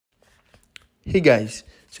Hey guys,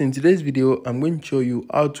 so in today's video I'm going to show you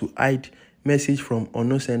how to hide message from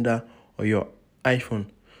unknown sender on your iPhone.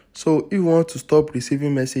 So if you want to stop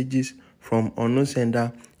receiving messages from unknown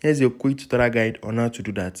sender, here's a quick tutorial guide on how to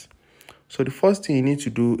do that. So the first thing you need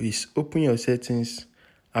to do is open your settings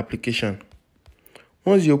application.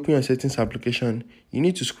 Once you open your settings application, you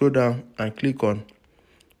need to scroll down and click on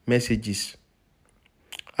messages.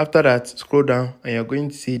 After that, scroll down and you're going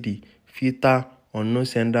to see the filter unknown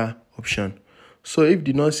sender option. So if you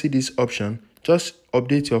did not see this option, just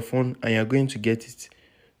update your phone and you're going to get it.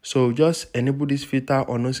 So just enable this filter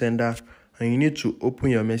unknown sender and you need to open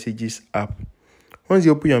your messages app. Once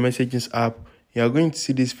you open your messages app, you are going to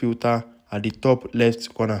see this filter at the top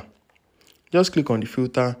left corner. Just click on the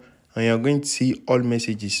filter and you're going to see all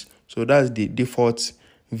messages. So that's the default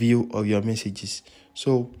view of your messages.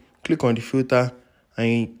 So click on the filter and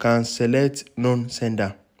you can select known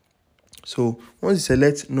sender. So once you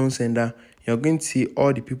select known sender, you're going to see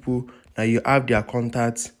all the people that you have their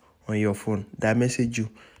contacts on your phone that message you.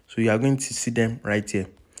 So you are going to see them right here.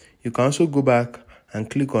 You can also go back and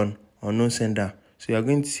click on unknown sender. So you are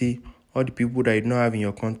going to see all the people that you don't have in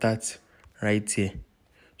your contacts right here.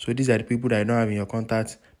 So these are the people that you don't have in your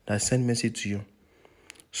contacts that send message to you.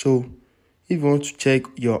 So if you want to check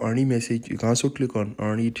your unread message, you can also click on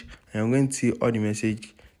unread and you're going to see all the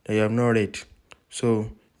message that you have not read.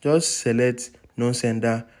 So just select no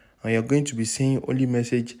sender and you're going to be seeing only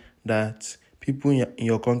message that people in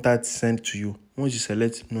your contacts send to you. Once you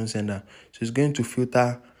select no sender, so it's going to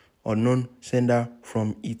filter unknown sender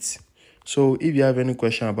from it. So if you have any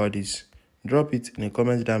question about this, drop it in the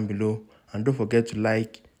comments down below and don't forget to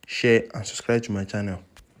like, share and subscribe to my channel.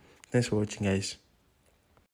 Thanks for watching, guys.